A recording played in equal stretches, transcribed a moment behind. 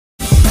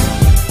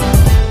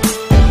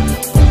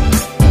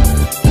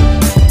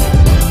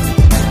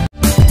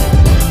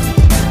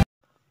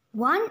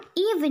One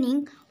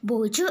evening,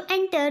 Bojo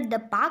entered the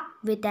park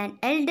with an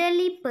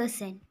elderly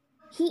person.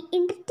 He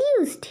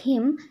introduced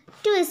him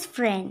to his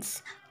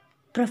friends.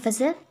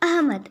 Professor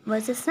Ahmed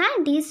was a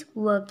scientist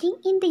working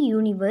in the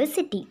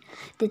university.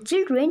 The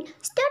children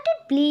started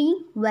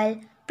playing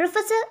while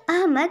Professor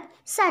Ahmed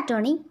sat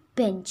on a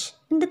bench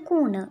in the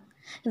corner.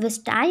 He was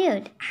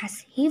tired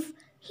as if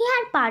he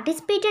had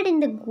participated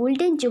in the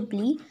Golden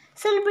Jubilee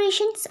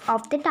celebrations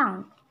of the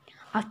town.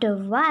 After a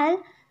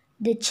while,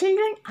 the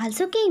children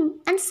also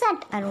came and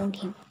sat around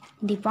him.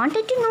 They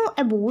wanted to know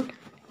about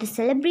the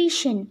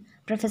celebration.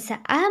 Professor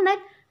Ahmed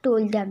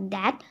told them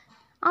that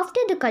after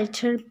the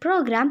cultural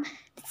program,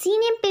 the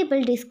senior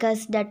people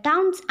discussed the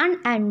town's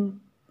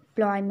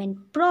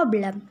unemployment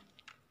problem.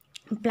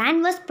 A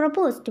plan was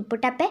proposed to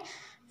put up a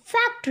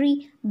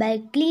factory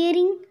by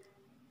clearing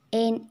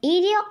an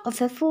area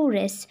of a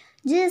forest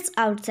just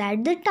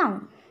outside the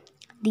town.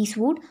 This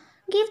would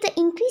give the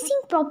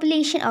increasing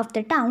population of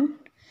the town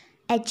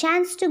a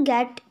chance to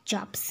get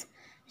jobs.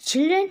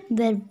 Children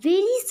were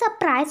very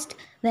surprised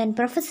when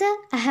Professor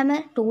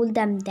Ahmed told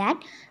them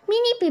that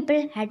many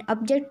people had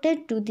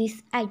objected to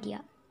this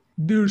idea.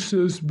 This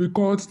is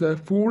because the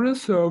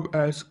forests serve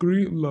as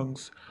green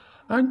lungs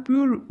and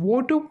pure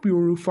water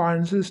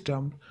purifying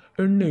system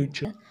in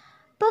nature.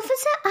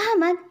 Professor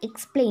Ahmed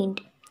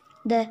explained.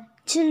 The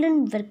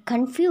children were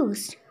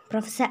confused.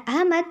 Professor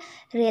Ahmed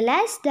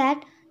realized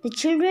that the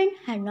children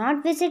had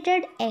not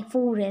visited a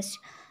forest.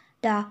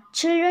 The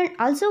children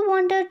also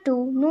wanted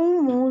to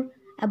know more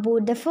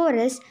about the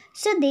forest,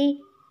 so they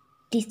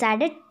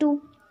decided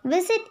to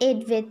visit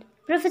it with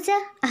Professor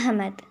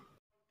Ahmed.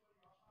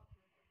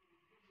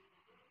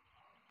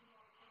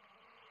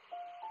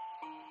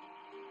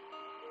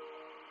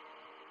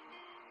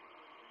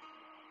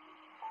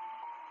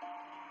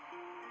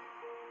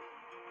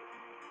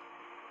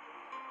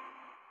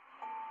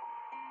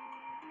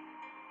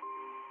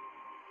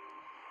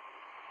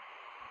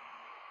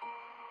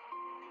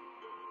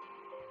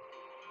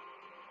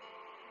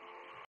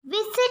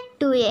 Visit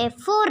to a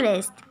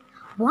forest.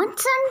 One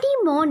Sunday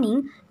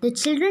morning, the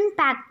children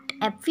packed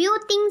a few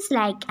things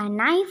like a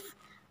knife,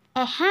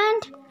 a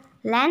hand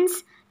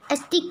lens, a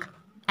stick,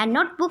 a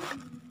notebook,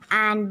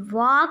 and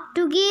walked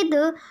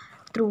together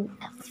through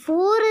a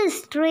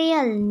forest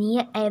trail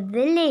near a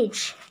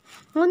village.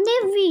 On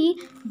their way,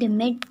 they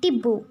met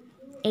Tibu,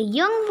 a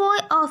young boy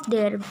of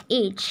their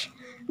age,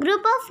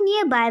 group of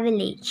nearby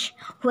village,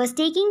 who was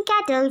taking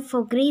cattle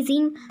for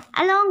grazing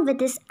along with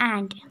his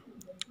aunt.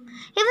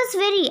 He was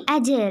very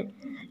agile,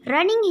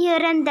 running here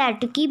and there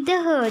to keep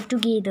the herd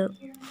together.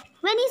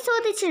 When he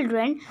saw the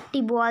children,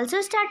 Tibu also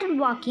started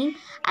walking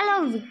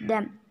along with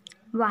them,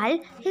 while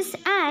his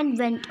aunt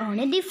went on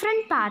a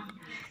different path.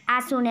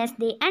 As soon as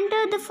they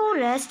entered the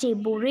forest,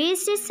 Tibu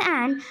raised his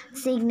hand,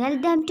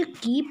 signaled them to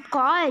keep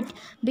quiet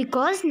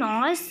because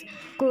noise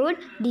could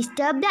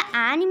disturb the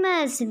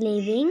animals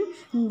living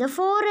in the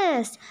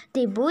forest.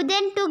 Tibu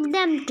then took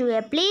them to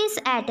a place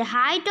at a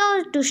height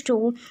to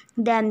show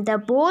them the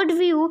broad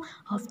view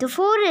of the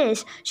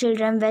forest.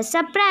 Children were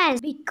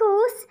surprised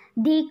because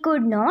they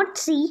could not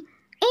see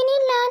any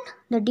land.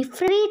 The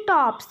different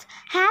tops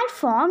had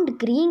formed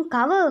green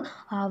cover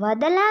over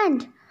the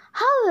land.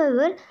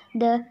 However,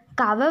 the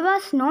cover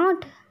was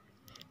not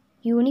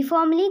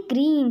uniformly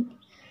green.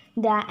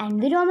 The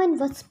environment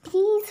was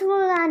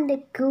peaceful and a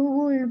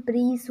cool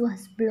breeze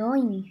was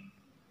blowing.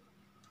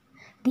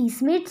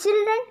 These made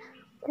children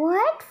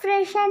quite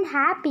fresh and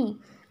happy.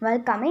 While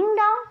coming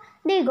down,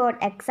 they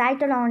got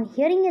excited on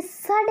hearing a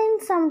sudden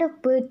sound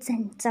of birds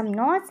and some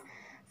noise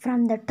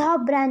from the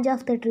top branch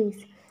of the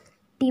trees.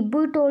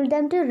 Tibu told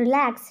them to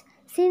relax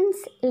since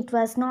it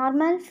was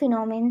normal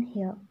phenomenon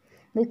here.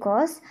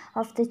 Because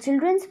of the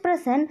children's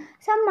presence,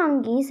 some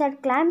monkeys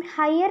had climbed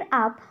higher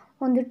up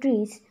on the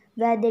trees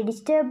where they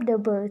disturbed the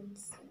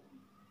birds.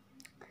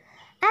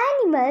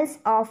 Animals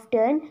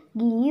often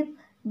give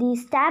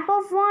this type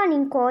of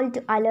warning call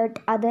to alert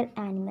other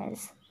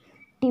animals.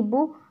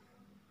 Tibu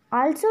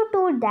also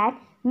told that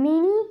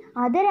many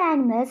other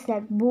animals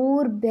like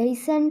boar,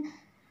 bison,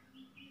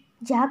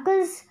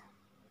 jackals,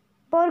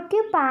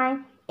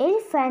 porcupine,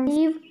 elephant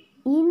live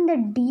in the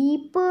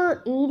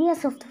deeper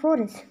areas of the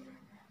forest.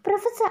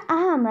 Professor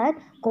Ahmed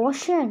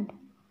cautioned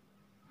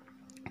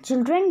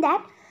children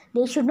that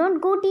they should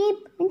not go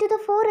deep into the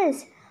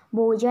forest.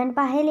 Boja and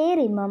Pahele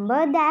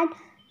remembered that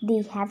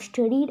they have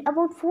studied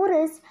about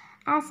forests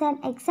as an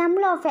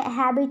example of a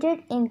habitat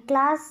in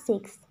class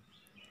 6.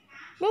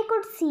 They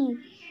could see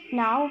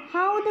now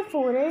how the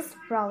forests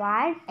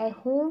provide a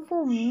home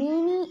for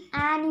many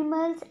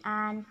animals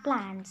and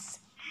plants.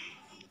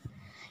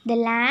 The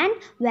land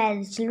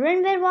where the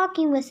children were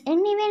walking was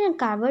uneven and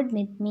covered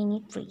with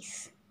many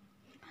trees.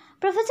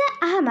 Professor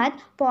Ahmed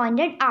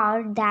pointed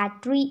out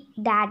that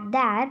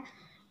there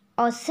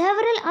are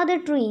several other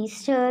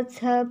trees, shrubs,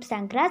 herbs,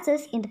 and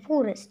grasses in the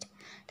forest.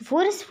 The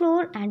forest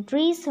floor and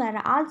trees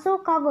were also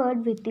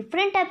covered with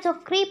different types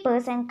of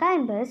creepers and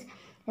climbers.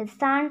 The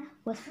sun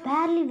was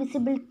barely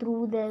visible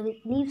through the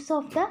leaves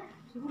of the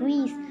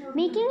trees,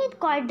 making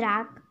it quite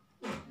dark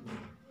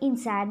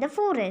inside the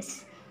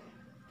forest.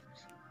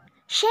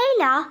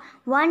 Shayla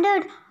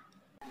wondered.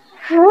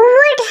 Who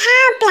would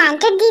have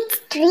planted these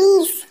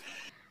trees?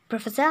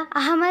 Professor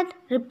Ahmed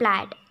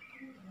replied.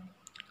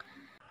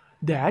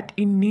 That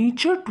in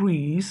nature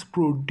trees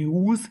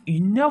produce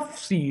enough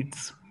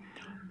seeds.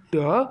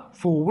 The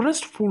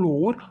forest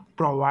floor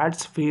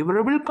provides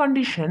favorable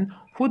conditions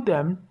for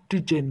them to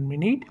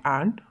germinate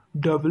and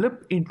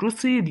develop into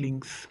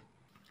seedlings.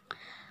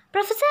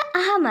 Professor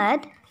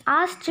Ahmed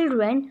asked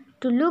children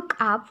to look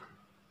up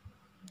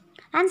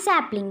and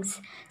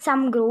saplings.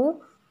 Some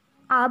grow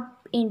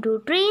up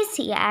into trees.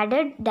 He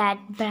added that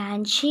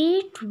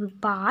branched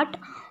part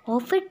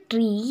of a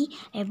tree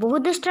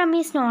above the stem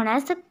is known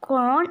as the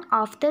crown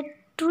of the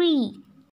tree.